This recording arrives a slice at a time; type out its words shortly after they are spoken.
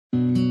Good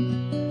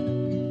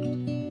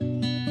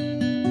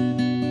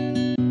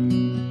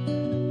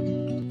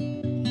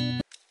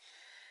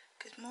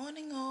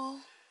morning all.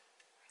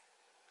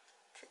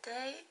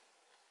 Today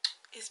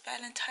is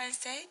Valentine's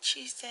Day,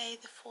 Tuesday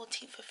the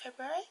 14th of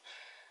February.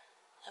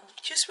 And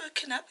we've just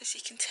woken up, as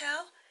you can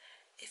tell.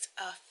 It's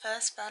our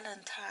first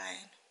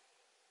Valentine.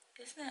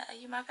 Isn't it? Are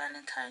you my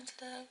Valentine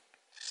today?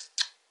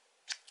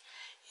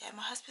 Yeah,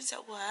 my husband's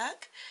at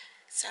work,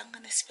 so I'm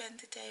going to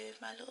spend the day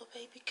with my little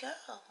baby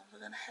girl. We're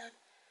going to have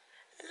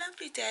a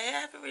lovely day. I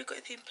haven't really got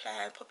anything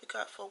planned. Probably go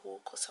out for a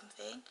walk or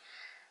something.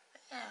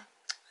 But yeah,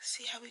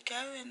 see how we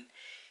go, and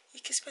you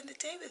can spend the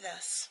day with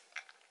us.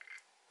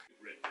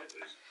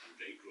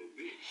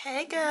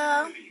 Hey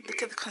girl,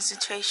 look at the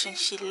concentration.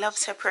 She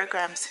loves her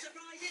programs.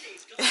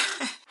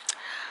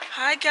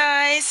 Hi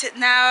guys,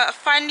 now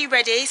finally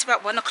ready. It's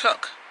about 1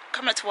 o'clock,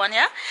 coming up to 1,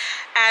 yeah?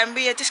 And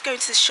we are just going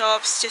to the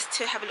shops just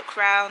to have a look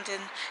around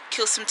and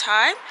kill some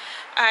time.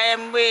 I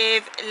am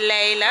with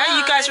Laila. Hi.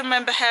 You guys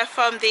remember her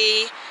from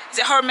the, is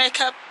it Horror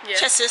Makeup? Yes.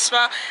 Chester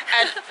Spa.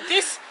 And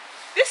this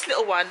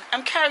little one,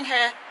 I'm carrying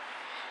her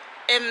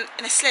in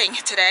a sling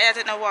today. I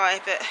don't know why,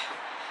 but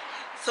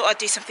thought I'd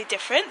do something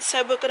different.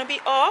 So we're going to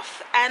be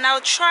off, and I'll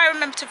try and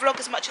remember to vlog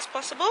as much as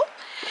possible.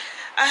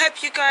 I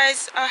hope you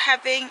guys are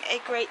having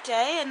a great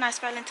day, a nice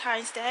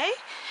Valentine's Day.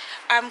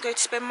 I'm going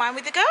to spend mine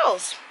with the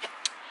girls.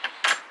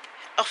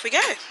 Off we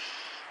go.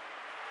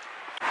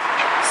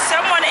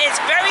 Someone is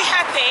very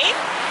happy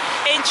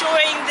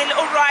enjoying the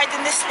little ride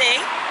in the sling.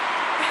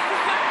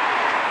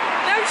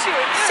 No, she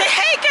would. Say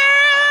hey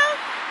girl.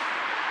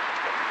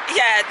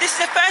 Yeah, this is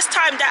the first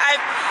time that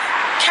I've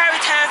carried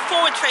her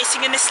forward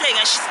facing in the sling,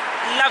 and she's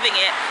loving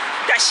it.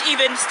 That she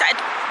even started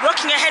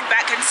rocking her head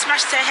back and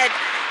smashed her head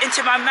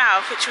into my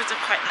mouth, which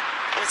wasn't quite,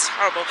 it was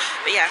horrible,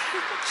 but yeah.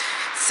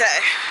 So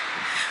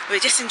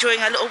we're just enjoying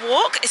our little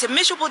walk. It's a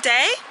miserable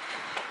day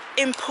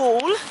in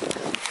Poole.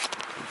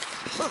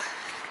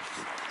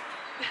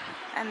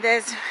 And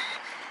there's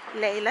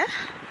Laila.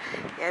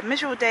 Yeah,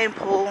 miserable day in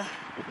Poole.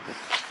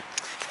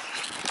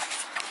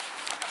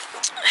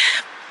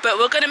 But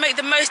we're gonna make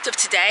the most of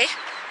today.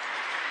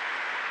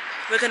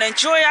 We're gonna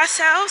enjoy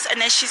ourselves,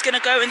 and then she's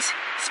gonna go and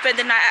spend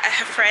the night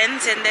at her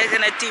friends, and they're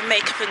gonna do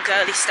makeup and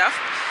girly stuff.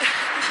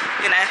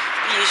 You know,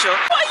 the usual.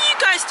 What are you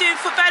guys doing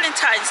for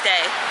Valentine's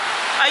Day?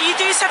 Are you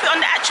doing something on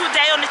the actual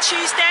day, on the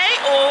Tuesday,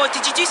 or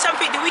did you do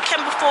something the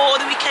weekend before or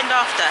the weekend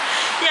after?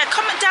 Yeah,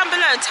 comment down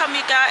below and tell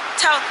me, guys.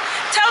 Tell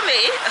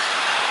me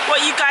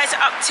what you guys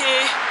are up to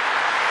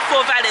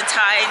for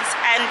Valentine's,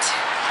 and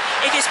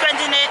if you're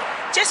spending it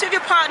just with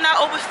your partner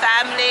or with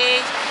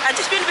family, and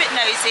just being a bit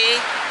nosy.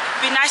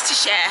 It'd be nice to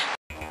share.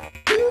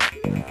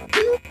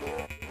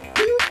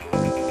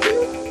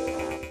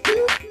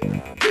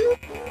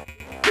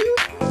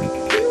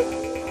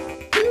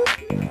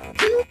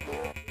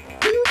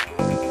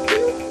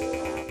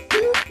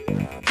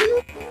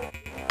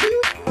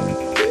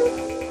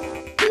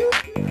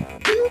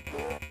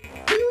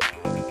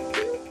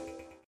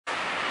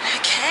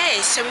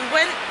 So we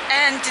went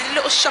and did a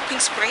little shopping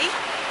spree,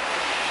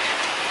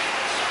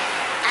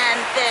 and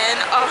then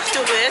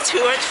afterwards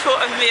we went for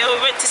a meal.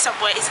 We went to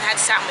Subway and had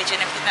a sandwich and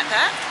everything like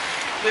that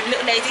with a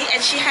little lady, and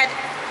she had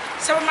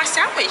some of my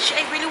sandwich. She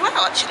ate really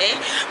well actually,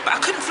 but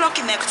I couldn't vlog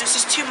in there because it was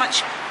just too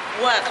much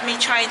work, me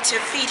trying to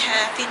feed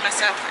her, feed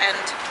myself, and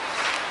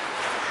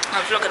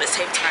I vlog at the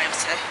same time.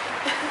 So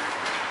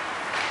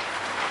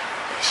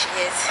there she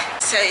is.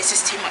 So it's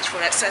just too much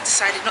work, so I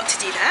decided not to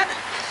do that.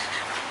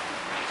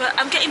 But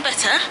I'm getting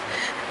better,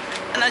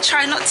 and I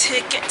try not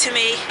to get to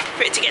me,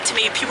 for it to get to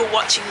me, people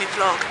watching me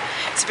vlog.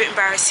 It's a bit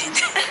embarrassing,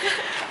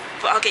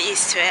 but I'll get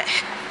used to it.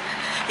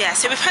 Yeah,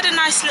 so we've had a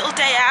nice little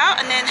day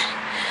out, and then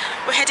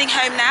we're heading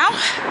home now.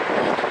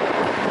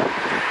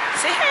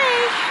 Say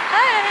hey.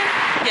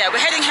 Hi. Yeah,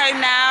 we're heading home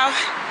now.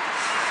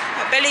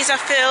 Our bellies are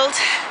filled,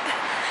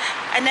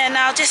 and then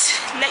I'll just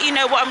let you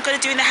know what I'm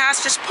going to do in the house.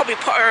 Just probably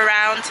put her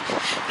around,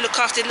 look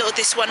after little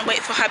this one, and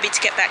wait for hubby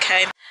to get back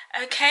home.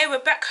 Okay, we're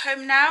back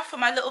home now for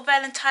my little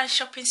Valentine's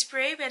shopping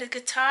spree. We had a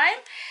good time,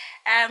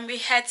 and we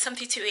had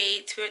something to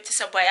eat. We went to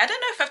Subway. I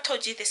don't know if I've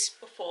told you this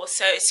before,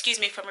 so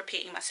excuse me if I'm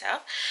repeating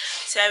myself.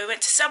 So we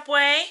went to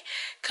Subway,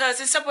 because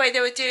in Subway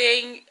they were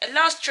doing a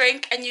last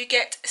drink and you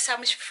get a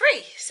sandwich for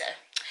free. So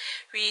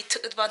we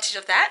took advantage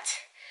of that,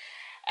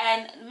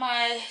 and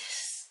my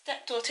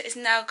stepdaughter is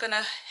now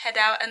gonna head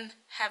out and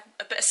have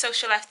a bit of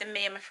social life than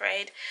me, I'm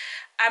afraid.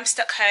 I'm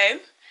stuck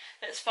home.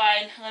 That's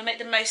fine, I'm gonna make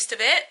the most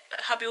of it.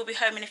 Hubby will be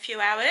home in a few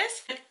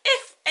hours. And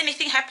if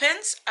anything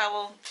happens, I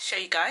will show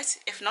you guys.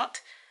 If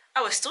not,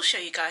 I will still show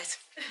you guys.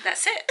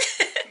 That's it.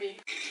 Me.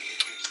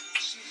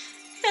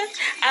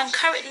 I'm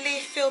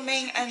currently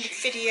filming a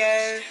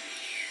video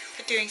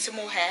for doing some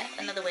more hair,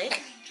 another wig.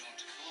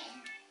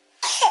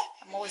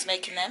 I'm always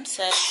making them,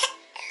 so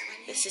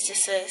this is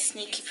just a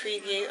sneaky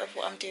preview of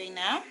what I'm doing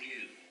now.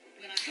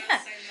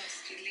 Yeah.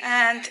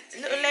 And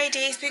the little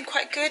lady has been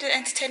quite good at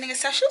entertaining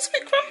herself. She looks a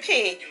bit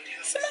grumpy.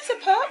 Samantha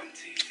Pop.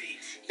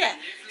 Yeah,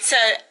 so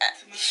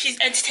she's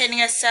entertaining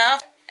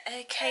herself.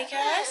 Okay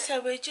guys,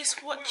 so we're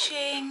just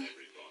watching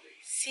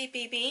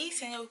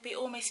CBBS and it will be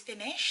almost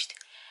finished.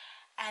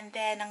 And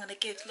then I'm going to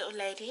give little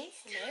lady,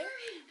 hello,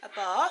 a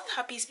bath.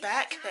 Hubby's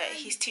back, but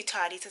he's too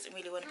tired. He doesn't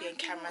really want to be on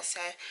camera, so,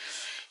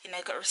 you know,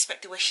 got to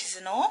respect the wishes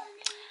and all.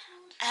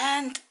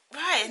 And,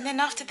 right, and then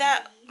after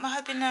that, my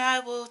husband and I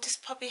will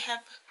just probably have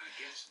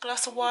a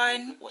glass of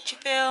wine, watch a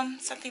film,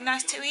 something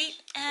nice to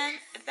eat, and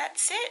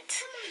that's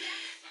it.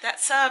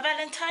 That's our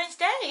Valentine's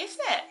Day,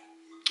 isn't it?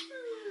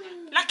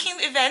 Lacking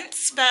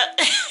events, but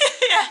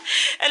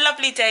a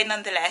lovely day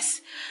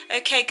nonetheless.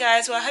 Okay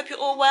guys, well I hope you're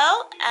all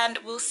well and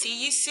we'll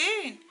see you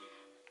soon.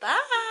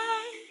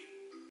 Bye.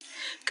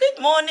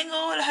 Good morning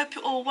all, I hope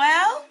you're all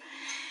well.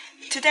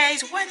 Today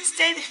is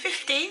Wednesday the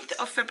 15th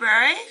of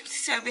February.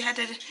 So we had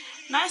a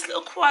nice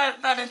little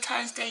quiet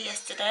Valentine's Day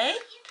yesterday.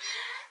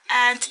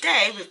 And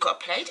today we've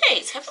got play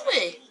dates, haven't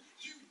we?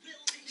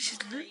 She's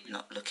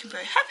not looking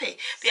very happy.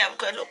 But yeah, we've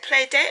got a little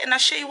play date and I'll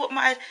show you what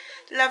my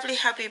lovely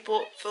hubby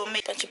bought for me.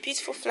 A bunch of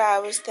beautiful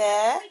flowers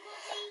there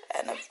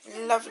and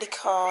a lovely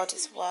card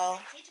as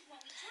well.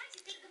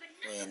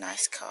 Really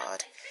nice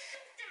card.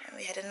 And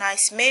we had a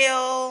nice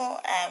meal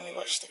and we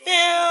watched the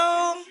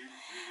film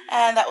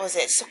and that was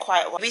it. It's a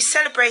quiet one. We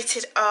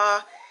celebrated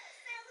our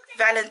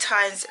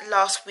Valentine's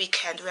last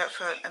weekend. We went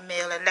for a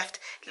meal and left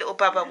little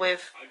Bubba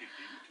with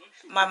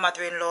my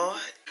mother-in-law.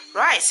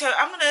 Right, so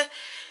I'm gonna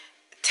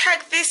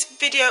tag this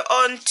video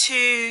on to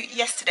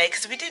yesterday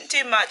because we didn't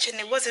do much and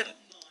it wasn't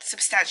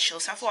substantial,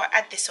 so I thought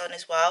I'd add this on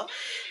as well,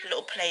 a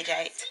little play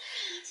date.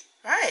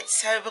 Right,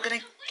 so we're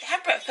gonna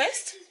have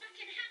breakfast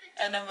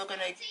and then we're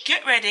gonna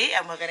get ready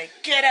and we're gonna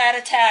get out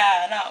of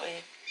town, aren't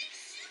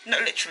we?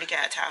 Not literally get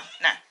out of town,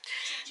 no.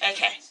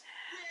 Okay,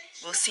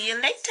 we'll see you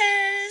later.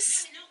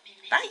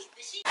 Bye.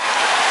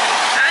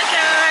 Hi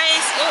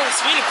guys. Oh,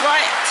 it's really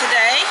bright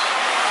today.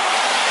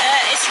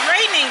 It's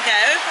raining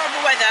though,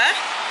 horrible weather.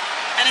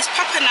 And it's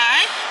Papa and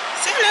I.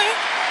 Say hello.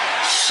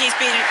 She's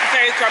been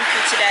very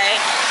grumpy today.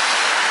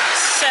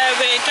 So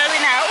we're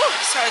going out. Oh,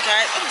 sorry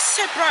guys. Oh, it's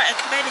so bright I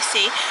can barely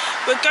see.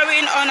 We're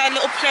going on a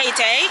little play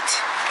date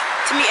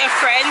to meet her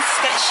friends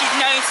that she's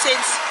known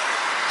since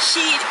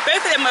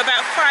both of them were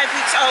about 5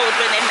 weeks old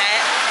when they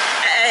met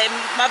at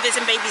Mothers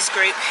and Babies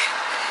group.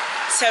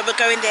 So we're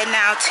going there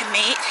now to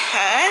meet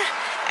her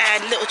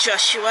and little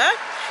Joshua.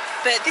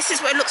 But this is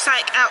what it looks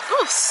like out.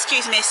 Oh,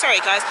 excuse me, sorry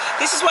guys.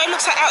 This is what it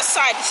looks like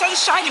outside. The sun's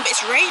shining, but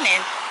it's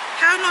raining.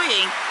 How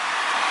annoying.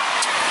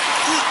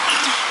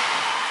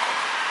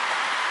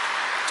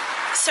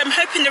 So I'm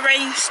hoping the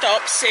rain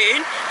stops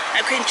soon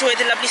and we can enjoy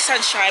the lovely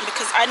sunshine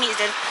because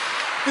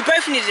we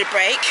both needed a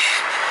break.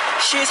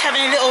 She was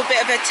having a little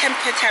bit of a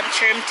temper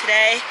tantrum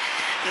today,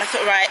 and I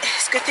thought, right,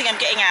 it's a good thing I'm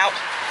getting out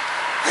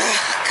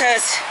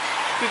because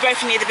we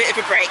both need a bit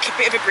of a break, a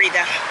bit of a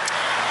breather.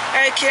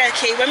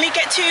 Okay, when we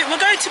get to,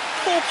 we're going to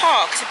Poole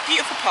Park. It's a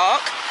beautiful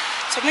park.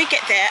 So when we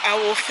get there, I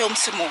will film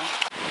some more.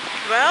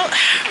 Well,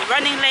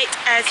 running late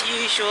as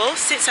usual.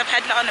 Since I've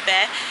had Lana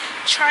May,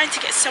 trying to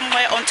get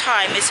somewhere on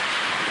time is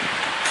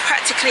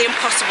practically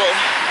impossible.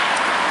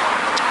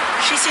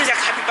 She seems like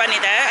a happy bunny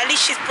though. At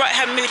least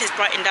her mood has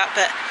brightened up,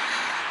 but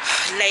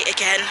late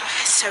again.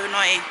 It's so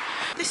annoying.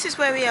 This is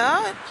where we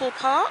are at Poole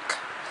Park.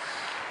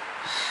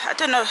 I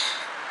don't know.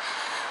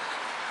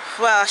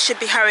 Well, I should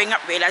be hurrying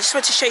up really. I just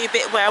want to show you a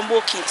bit where I'm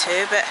walking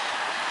to, but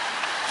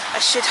I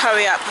should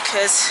hurry up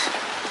because,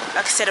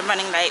 like I said, I'm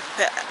running late,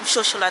 but I'm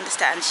sure she'll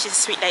understand. She's a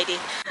sweet lady.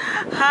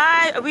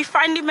 Hi, we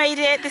finally made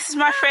it. This is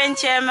my friend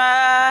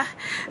Gemma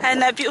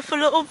and a beautiful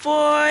little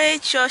boy,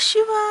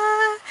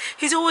 Joshua,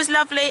 who's always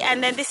lovely,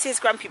 and then this is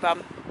Grumpy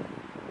Bum.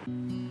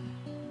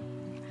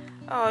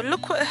 Oh,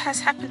 look what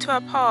has happened to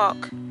our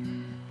park.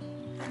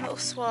 A little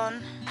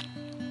swan.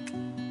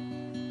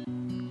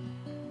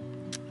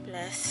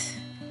 Bless.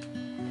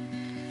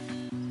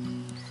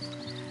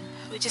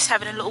 We're just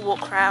having a little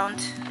walk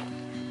around,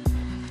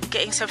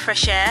 getting some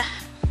fresh air.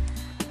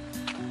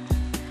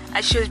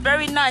 And she was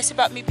very nice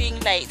about me being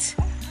late.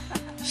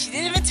 She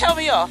didn't even tell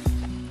me off.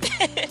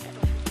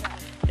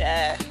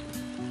 Yeah.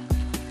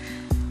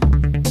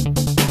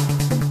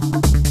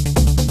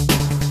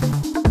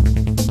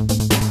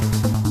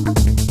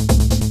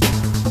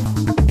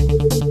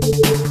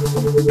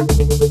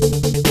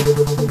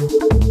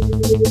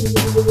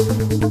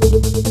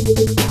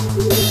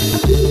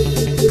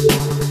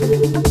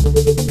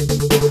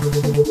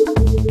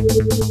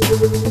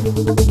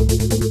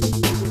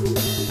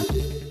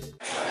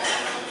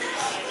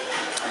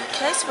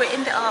 Okay, so we're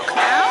in the arc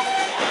now,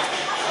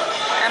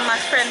 and my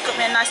friend got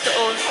me a nice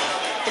little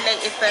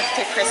belated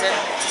birthday present.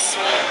 It's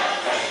sweet.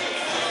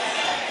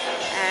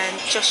 And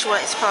Joshua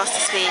is fast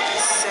asleep.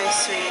 It's so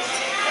sweet.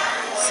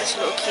 Such a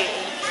little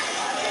cutie.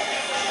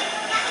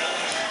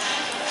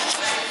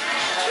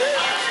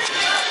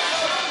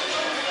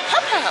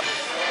 Hop hop.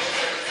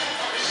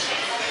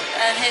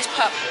 And here's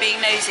Pup being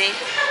nosy.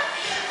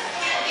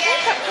 Yeah,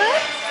 Pup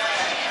Pup.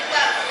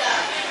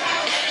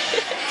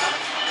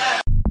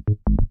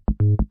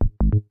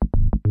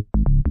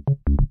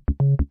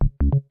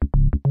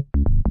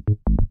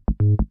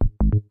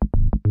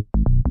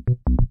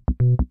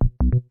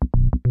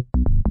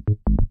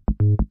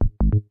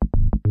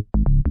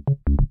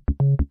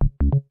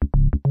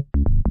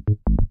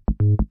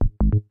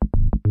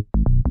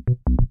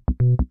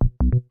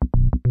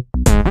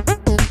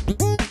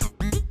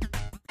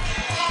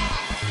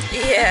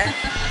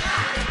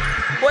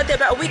 they're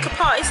about a week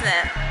apart, isn't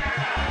it?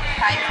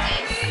 5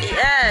 days.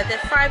 Yeah,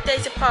 they're 5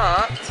 days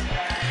apart.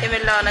 Him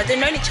and Lana. They've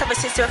known each other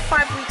since they were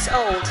 5 weeks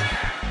old.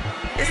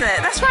 Isn't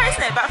it? That's right,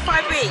 isn't it? About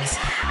 5 weeks.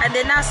 And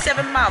they're now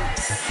 7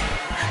 months.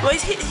 Well,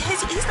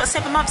 he's not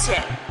 7 months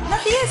yet. No,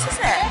 he is,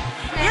 isn't it?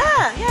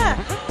 Yeah, yeah.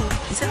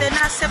 So they're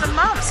now 7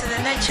 months and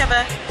they know each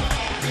other.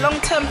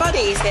 Long-term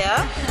buddies they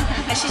are.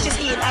 And she's just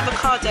eating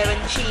avocado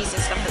and cheese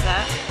and stuff like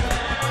that.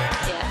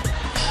 Yeah.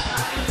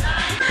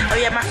 Oh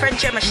yeah, my friend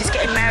Gemma, she's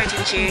getting married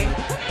in June.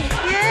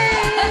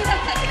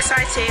 Yay!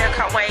 Exciting, I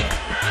can't wait.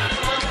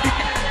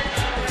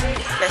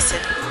 Listen.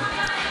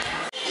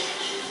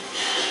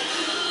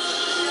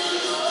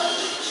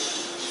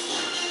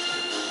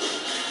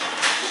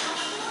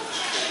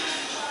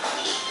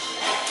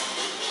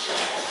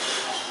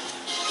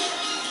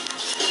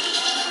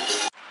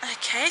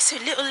 Okay, so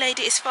little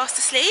lady is fast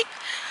asleep.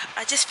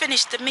 I just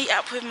finished the meet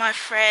up with my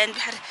friend. We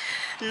had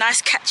a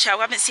nice catch up.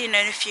 I haven't seen her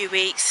in a few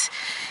weeks.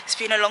 It's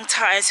been a long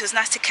time, so it was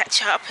nice to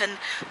catch up and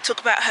talk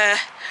about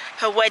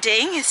her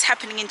wedding. It's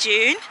happening in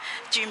June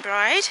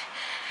bride.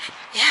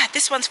 Yeah,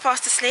 this one's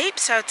fast asleep,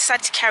 so I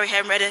decided to carry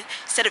her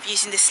instead of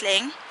using the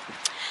sling.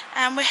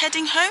 And we're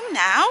heading home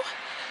now.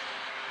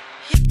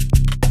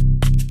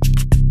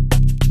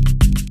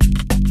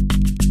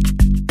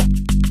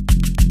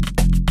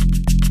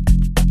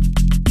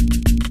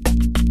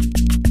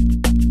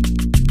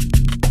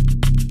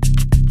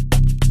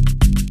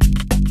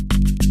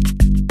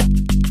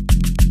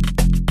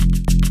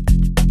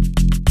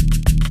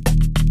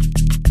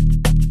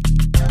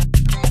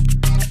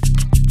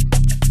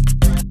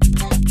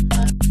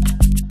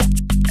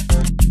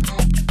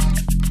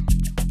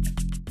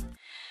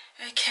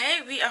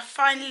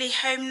 Finally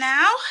home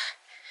now,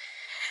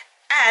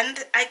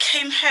 and I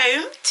came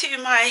home to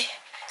my,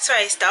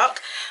 sorry it's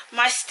dark,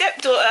 my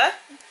stepdaughter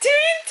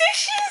doing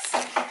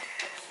dishes.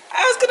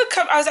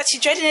 I was actually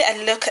dreading it,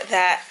 and look at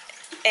that.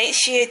 Ain't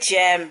she a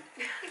gem?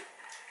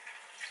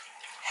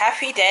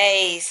 Happy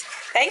days.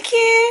 Thank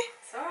you.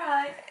 It's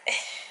alright.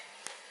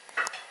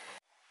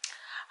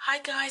 Hi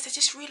guys, I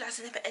just realised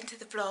I never ended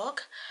the vlog,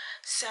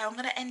 so I'm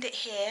going to end it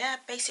here.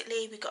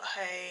 Basically we got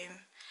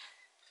home,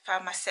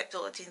 found my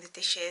stepdaughter doing the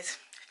dishes.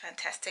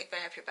 Fantastic,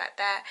 very happy about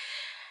that.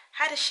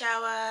 Had a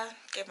shower,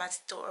 gave my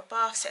daughter a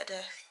bath,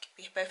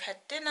 we both had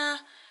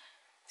dinner,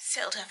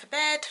 settled her for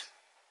bed,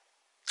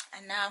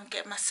 and now I'm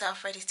getting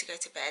myself ready to go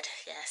to bed.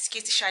 Yeah,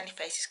 excuse the shiny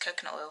face, it's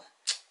coconut oil,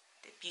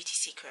 the beauty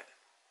secret.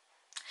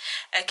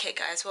 Okay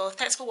guys, well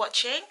thanks for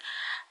watching.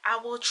 I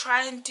will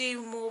try and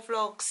do more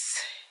vlogs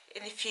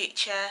in the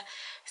future,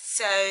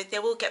 so they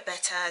will get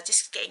better,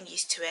 just getting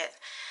used to it.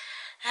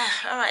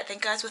 Alright then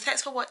guys, well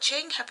thanks for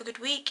watching. Have a good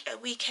week, a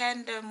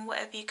weekend, and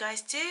whatever you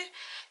guys do.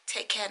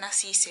 Take care and I'll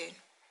see you soon.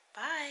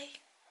 Bye.